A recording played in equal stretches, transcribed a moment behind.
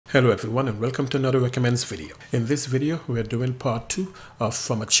Hello everyone and welcome to another recommends video. In this video we are doing part 2 of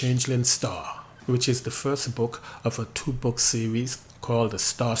From A Changeling Star, which is the first book of a 2-book series called the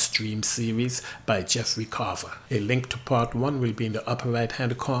Star Stream series by Jeffrey Carver. A link to part 1 will be in the upper right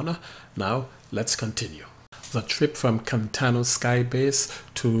hand corner. Now let's continue. The trip from Cantano Sky Base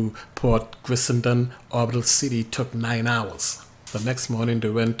to Port Grisenden Orbital City took 9 hours. The next morning they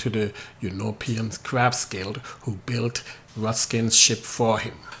went to the European Crafts Guild, who built Ruskin's ship for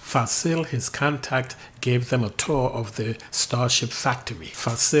him. Fasil, his contact, gave them a tour of the starship factory.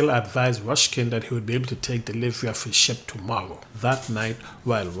 Fasil advised Ruskin that he would be able to take delivery of his ship tomorrow. That night,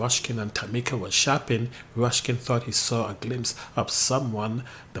 while Ruskin and Tamika were shopping, Ruskin thought he saw a glimpse of someone,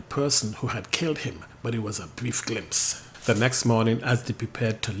 the person who had killed him, but it was a brief glimpse. The next morning, as they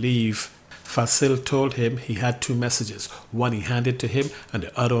prepared to leave, Fasil told him he had 2 messages. One he handed to him and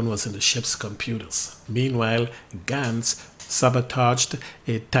the other one was in the ship's computers. Meanwhile, Gans sabotaged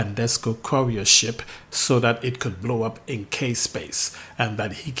a Tandesco courier ship so that it could blow up in K-space and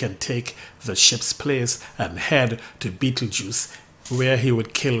that he can take the ship's place and head to Betelgeuse, where he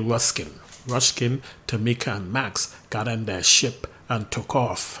would kill Ruskin. Ruskin, Tamika and Max got on their ship and took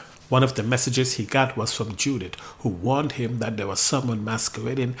off. One of the messages he got was from Judith, who warned him that there was someone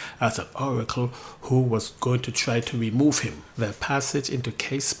masquerading as an oracle who was going to try to remove him. Their passage into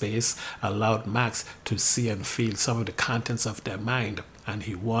K-space allowed Max to see and feel some of the contents of their mind, and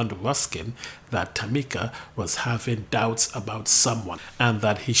he warned Ruskin that Tamika was having doubts about someone and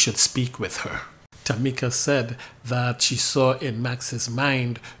that he should speak with her. Tamika said that she saw in Max's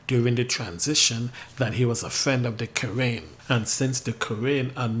mind during the transition that he was a friend of the Karain. And since the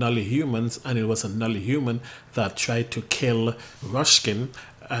Karain are Nulli-humans and it was a Nulli-human that tried to kill Ruskin,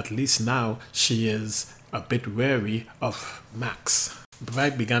 at least now she is a bit wary of Max.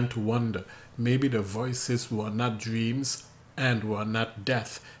 Bright began to wonder, maybe the voices were not dreams and were not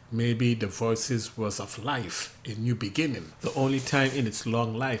death. Maybe the voices was of life, a new beginning. The only time in its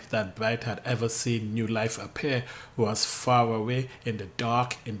long life that Bright had ever seen new life appear was far away in the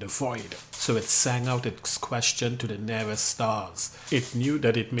dark, in the void. So it sang out its question to the nearest stars. It knew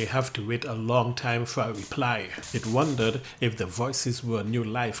that it may have to wait a long time for a reply. It wondered if the voices were new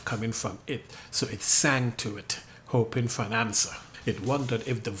life coming from it, so it sang to it, hoping for an answer. It wondered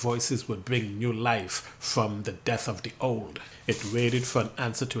if the voices would bring new life from the death of the old. It waited for an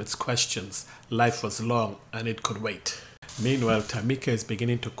answer to its questions. Life was long and it could wait. Meanwhile, Tamika is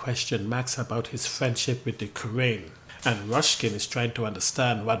beginning to question Max about his friendship with the Karain. And Ruskin is trying to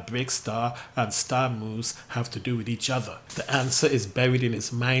understand what Breakstar and Star Moose have to do with each other. The answer is buried in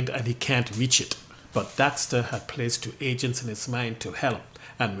his mind and he can't reach it. But Daxter had placed 2 agents in his mind to help,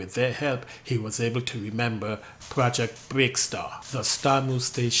 and with their help he was able to remember Project Breakstar. The Star Moose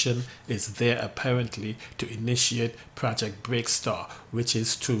station is there apparently to initiate Project Breakstar, which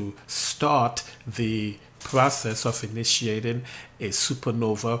is to start the process of initiating a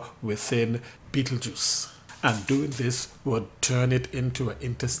supernova within Betelgeuse. And doing this would turn it into an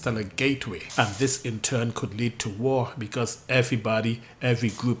interstellar gateway. And this in turn could lead to war because every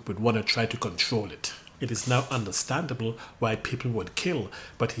group would want to try to control it. It is now understandable why people would kill,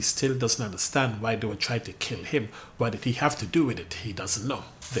 but he still doesn't understand why they would try to kill him. What did he have to do with it? He doesn't know.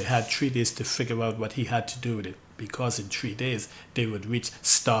 They had 3 days to figure out what he had to do with it, because in 3 days they would reach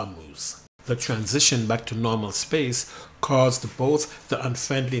Star Moose. The transition back to normal space caused both the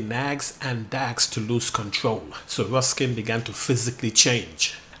unfriendly Nags and Dax to lose control, so Ruskin began to physically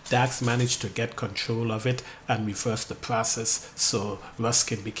change. Dax managed to get control of it and reverse the process, so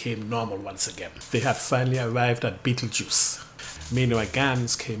Ruskin became normal once again. They had finally arrived at Betelgeuse. Meanwhile,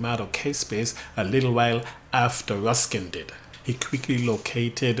 Gans came out of K-space a little while after Ruskin did. He quickly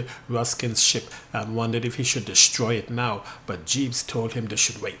located Ruskin's ship and wondered if he should destroy it now, but Jeeves told him they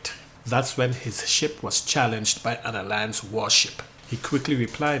should wait. That's when his ship was challenged by an Alliance warship. He quickly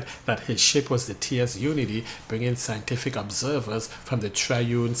replied that his ship was the TS Unity, bringing scientific observers from the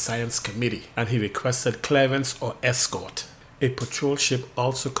Triune Science Committee, and he requested clearance or escort. A patrol ship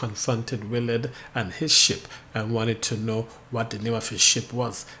also confronted Willard and his ship and wanted to know what the name of his ship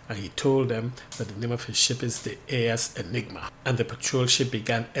was, and he told them that the name of his ship is the AS Enigma, and the patrol ship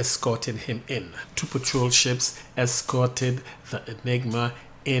began escorting him in. 2 patrol ships escorted the Enigma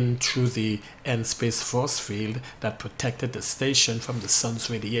in through the N-space force field that protected the station from the sun's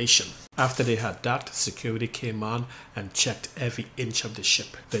radiation. After they had docked, security came on and checked every inch of the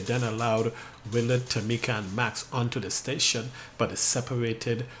ship. They then allowed Willard, Tamika and Max onto the station, but it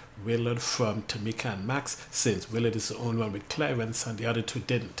separated Willard from Tamika and Max since Willard is the only one with clearance and the other 2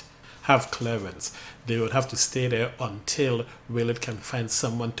 didn't. have clearance. They would have to stay there until Willard can find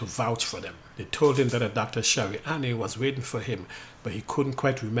someone to vouch for them. They told him that a Dr. Shariani was waiting for him, but he couldn't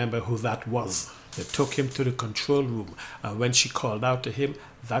quite remember who that was. They took him to the control room, and when she called out to him,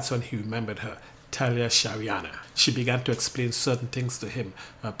 that's when he remembered her. Talia Shariana. She began to explain certain things to him.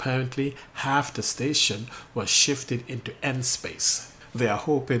 Apparently, half the station was shifted into N space. They are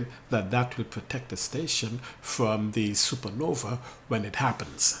hoping that that will protect the station from the supernova when it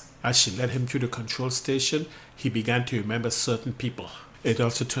happens. As she led him to the control station, he began to remember certain people. It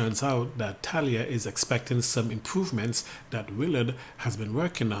also turns out that Talia is expecting some improvements that Willard has been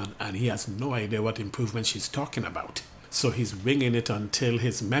working on, and he has no idea what improvements she's talking about. So he's winging it until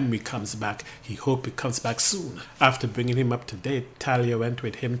his memory comes back. He hopes it comes back soon. After bringing him up to date, Talia went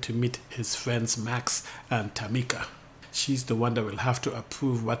with him to meet his friends Max and Tamika. She's the one that will have to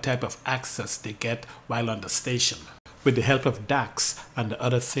approve what type of access they get while on the station. With the help of Dax and the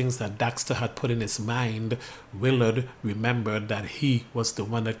other things that Daxter had put in his mind, Willard remembered that he was the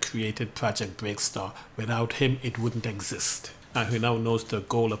one that created Project Breakstar. Without him, it wouldn't exist. And he now knows the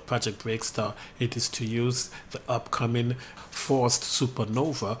goal of Project Breakstar. It is to use the upcoming forced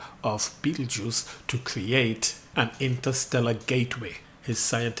supernova of Betelgeuse to create an interstellar gateway. His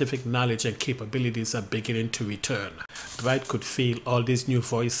scientific knowledge and capabilities are beginning to return. Bright could feel all these new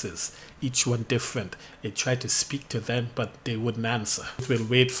voices, each one different. It tried to speak to them, but they wouldn't answer. It will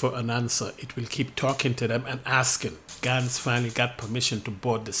wait for an answer. It will keep talking to them and asking. Gans finally got permission to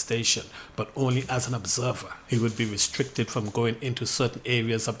board the station, but only as an observer. He would be restricted from going into certain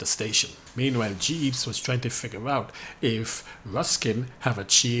areas of the station. Meanwhile, Jeeves was trying to figure out if Ruskin have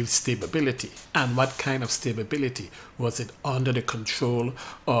achieved stability, and what kind of stability. Was it under the control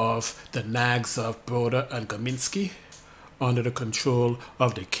of the nags of Broder and Gominsky? Under the control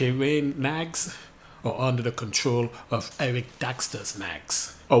of the K-Rain nags? Or under the control of Eric Daxter's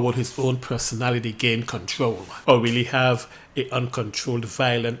nags? Or would his own personality gain control? Or will he have an uncontrolled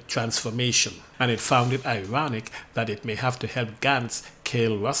violent transformation? And it found it ironic that it may have to help Gans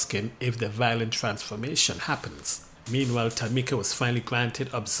kill Ruskin if the violent transformation happens. Meanwhile, Tamika was finally granted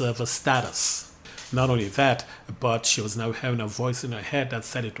observer status. Not only that, but she was now hearing a voice in her head that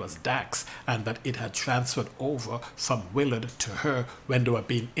said it was Dax and that it had transferred over from Willard to her when they were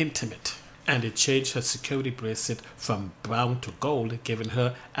being intimate. And it changed her security bracelet from brown to gold, giving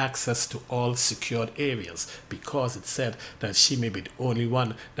her access to all secured areas because it said that she may be the only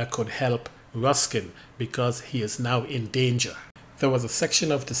one that could help Ruskin because he is now in danger. There was a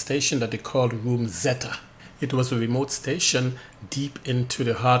section of the station that they called Room Zeta. It was a remote station deep into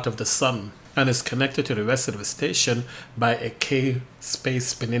the heart of the sun, and is connected to the rest of the station by a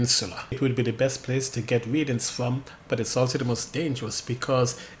K-space peninsula. It would be the best place to get readings from, but it's also the most dangerous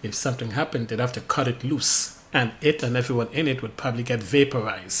because if something happened, they'd have to cut it loose, and it and everyone in it would probably get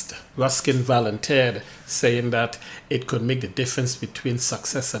vaporized. Ruskin volunteered, saying that it could make the difference between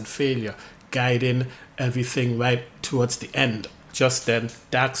success and failure, guiding everything right towards the end. Just then,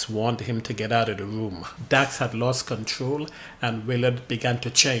 Dax warned him to get out of the room. Dax had lost control and Willard began to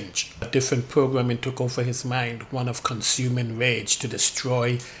change. A different programming took over his mind, one of consuming rage to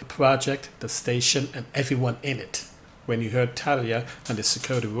destroy the project, the station, and everyone in it. When he heard Talia and the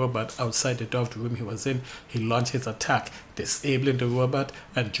security robot outside the door of the room he was in, he launched his attack, disabling the robot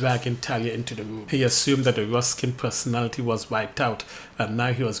and dragging Talia into the room. He assumed that the Ruskin personality was wiped out, and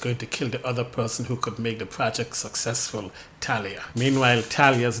now he was going to kill the other person who could make the project successful, Talia. Meanwhile,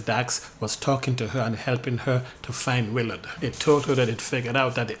 Talia's Dax was talking to her and helping her to find Willard. It told her that it figured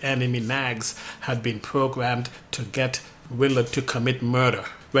out that the enemy nags had been programmed to get Willard to commit murder.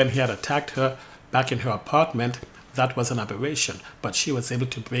 When he had attacked her back in her apartment, that was an aberration, but she was able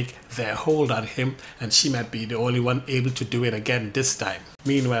to break their hold on him, and she might be the only one able to do it again this time.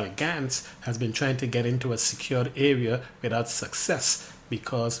 Meanwhile, Gans has been trying to get into a secured area without success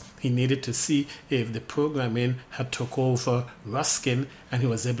because he needed to see if the programming had took over Ruskin and he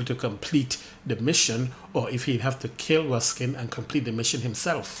was able to complete the mission, or if he'd have to kill Ruskin and complete the mission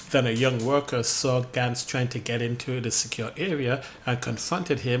himself. Then a young worker saw Gans trying to get into the secure area and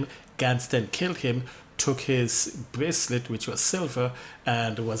confronted him. Gans then killed him, took his bracelet, which was silver,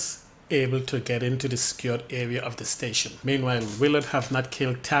 and was able to get into the secured area of the station. Meanwhile, Willard have not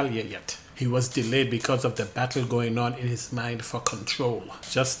killed Talia yet. He was delayed because of the battle going on in his mind for control.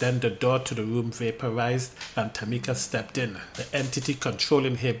 Just then, the door to the room vaporized and Tamika stepped in. The entity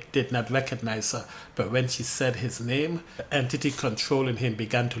controlling him did not recognize her, but when she said his name, the entity controlling him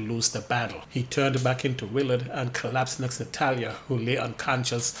began to lose the battle. He turned back into Willard and collapsed next to Talia, who lay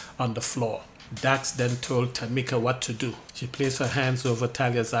unconscious on the floor. Dax then told Tamika what to do. She placed her hands over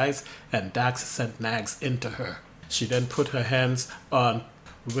Talia's eyes and Dax sent nags into her. She then put her hands on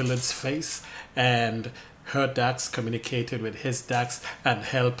Willard's face, and her Dax communicated with his Dax and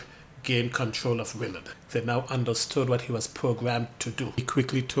helped gain control of Willard. They now understood what he was programmed to do. He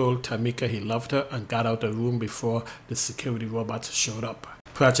quickly told Tamika he loved her and got out of the room before the security robots showed up.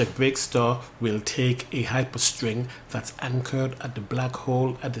 Project Breakstar will take a hyperstring that's anchored at the black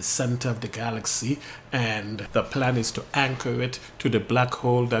hole at the center of the galaxy, and the plan is to anchor it to the black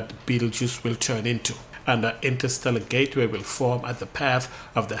hole that Betelgeuse will turn into. And an interstellar gateway will form at the path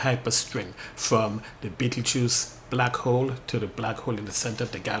of the hyperstring from the Betelgeuse black hole to the black hole in the center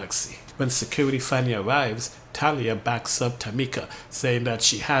of the galaxy. When security finally arrives, Talia backs up Tamika, saying that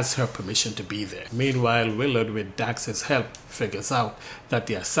she has her permission to be there. Meanwhile, Willard, with Dax's help, figures out that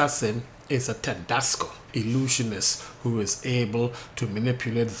the assassin is a Tendasco illusionist who is able to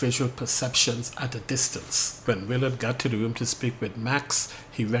manipulate visual perceptions at a distance. When Willard got to the room to speak with Max,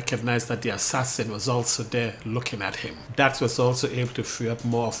 he recognized that the assassin was also there looking at him. Dax was also able to free up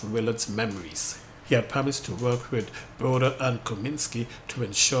more of Willard's memories. He had promised to work with Broder and Kominsky to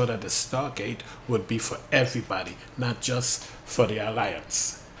ensure that the Stargate would be for everybody, not just for the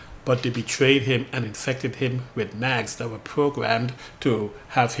Alliance. But they betrayed him and infected him with nags that were programmed to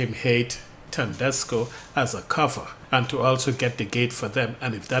have him hate Tandesco as a cover, and to also get the gate for them,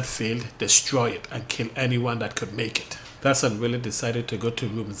 and if that failed, destroy it and kill anyone that could make it. That's when Willard decided to go to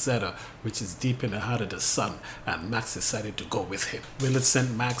room Zeta, which is deep in the heart of the sun, and Max decided to go with him. Willard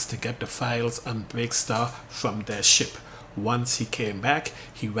sent Max to get the files on Breakstar from their ship. Once he came back,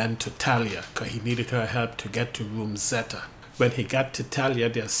 he went to Talia because he needed her help to get to room Zeta. When he got to Talia,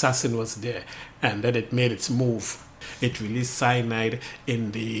 the assassin was there, and then it made its move. It released cyanide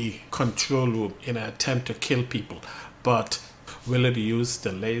in the control room in an attempt to kill people, but Willard used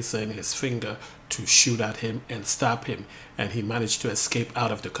the laser in his finger to shoot at him and stop him, and he managed to escape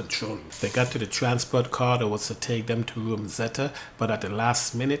out of the control room. They got to the transport car that was to take them to room Zeta, but at the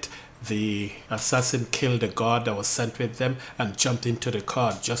last minute, the assassin killed the guard that was sent with them and jumped into the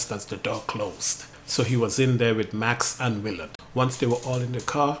car just as the door closed. So he was in there with Max and Willard. Once they were all in the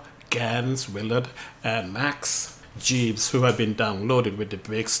car, Gans, Willard, and Max, Jeeves, who had been downloaded with the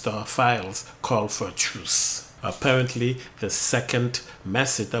Breakstar files, called for a truce. Apparently, the second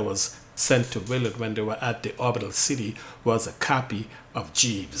message that was sent to Willard when they were at the orbital city was a copy of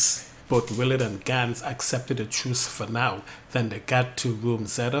Jeeves. Both Willard and Gans accepted a truce for now. Then they got to room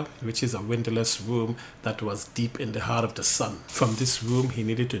Zeta, which is a windowless room that was deep in the heart of the sun. From this room, he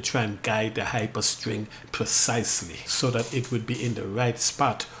needed to try and guide the hyperstring precisely so that it would be in the right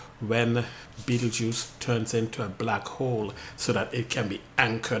spot when Betelgeuse turns into a black hole so that it can be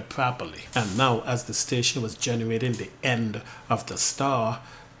anchored properly. And now, as the station was generating the end of the star,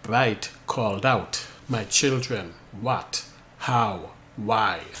 Bright called out, "My children, what? How?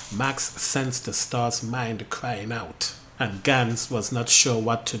 Why?" Max sensed the star's mind crying out, and Gans was not sure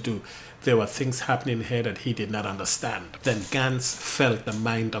what to do. There were things happening here that he did not understand. Then Gans felt the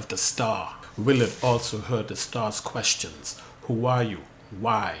mind of the star. Willard also heard the star's questions. "Who are you?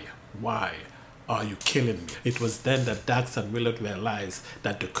 Why? Why are you killing me?" It was then that Dax and Willard realized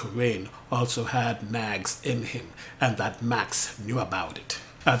that the Kurain also had nags in him, and that Max knew about it.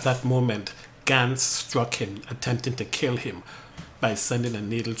 At that moment, Gans struck him, attempting to kill him by sending a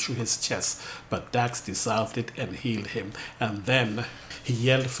needle through his chest, but Dax dissolved it and healed him, and then he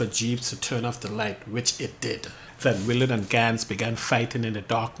yelled for Jeeves to turn off the light, which it did. Then Willard and Gans began fighting in the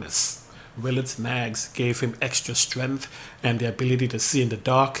darkness. Willard's nags gave him extra strength and the ability to see in the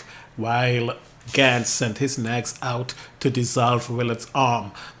dark, while Gans sent his nags out to dissolve Willard's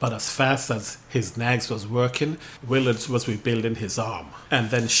arm, but as fast as his nags was working, Willard's was rebuilding his arm, and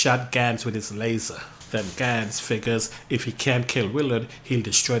then shot Gans with his laser. Then Gans figures if he can't kill Willard, he'll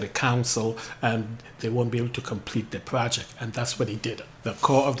destroy the council and they won't be able to complete the project, and that's what he did. The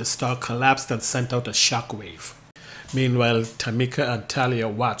core of the star collapsed and sent out a shockwave. Meanwhile, Tamika and Talia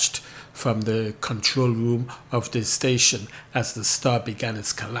watched from the control room of the station as the star began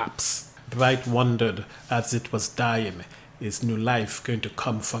its collapse. Bright wondered as it was dying, is new life going to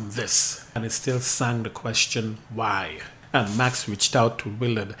come from this? And it still sang the question, why? And Max reached out to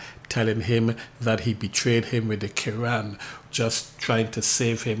Willard, telling him that he betrayed him with the Kiran, just trying to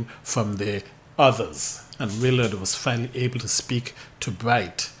save him from the others. And Willard was finally able to speak to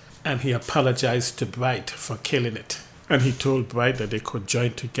Bright, and he apologized to Bright for killing it. And he told Bright that they could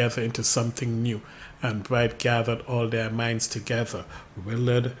join together into something new. And Bright gathered all their minds together.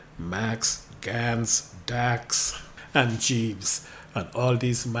 Willard, Max, Gans, Dax, and Jeeves. And all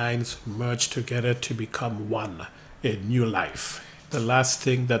these minds merged together to become one, a new life. The last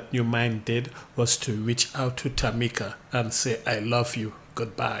thing that new mind did was to reach out to Tamika and say, "I love you,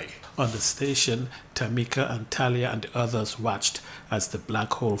 goodbye. On the station, Tamika and Talia and the others watched as the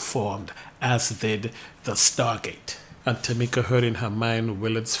black hole formed, as did the Stargate. And Tamika heard in her mind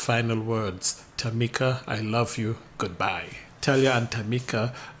Willard's final words, "Tamika, I love you, goodbye." Talia and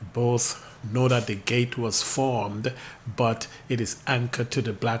Tamika both know that the gate was formed, but it is anchored to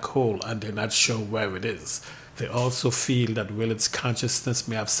the black hole and they're not sure where it is. They also feel that Willard's consciousness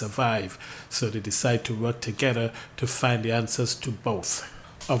may have survived, so they decide to work together to find the answers to both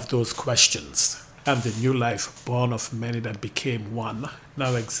of those questions. And the new life, born of many that became one,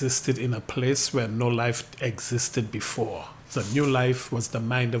 now existed in a place where no life existed before. The new life was the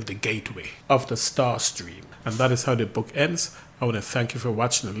mind of the gateway, of the star stream. And that is how the book ends. I want to thank you for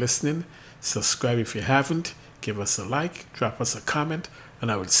watching and listening. Subscribe if you haven't. Give us a like, drop us a comment,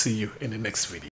 and I will see you in the next video.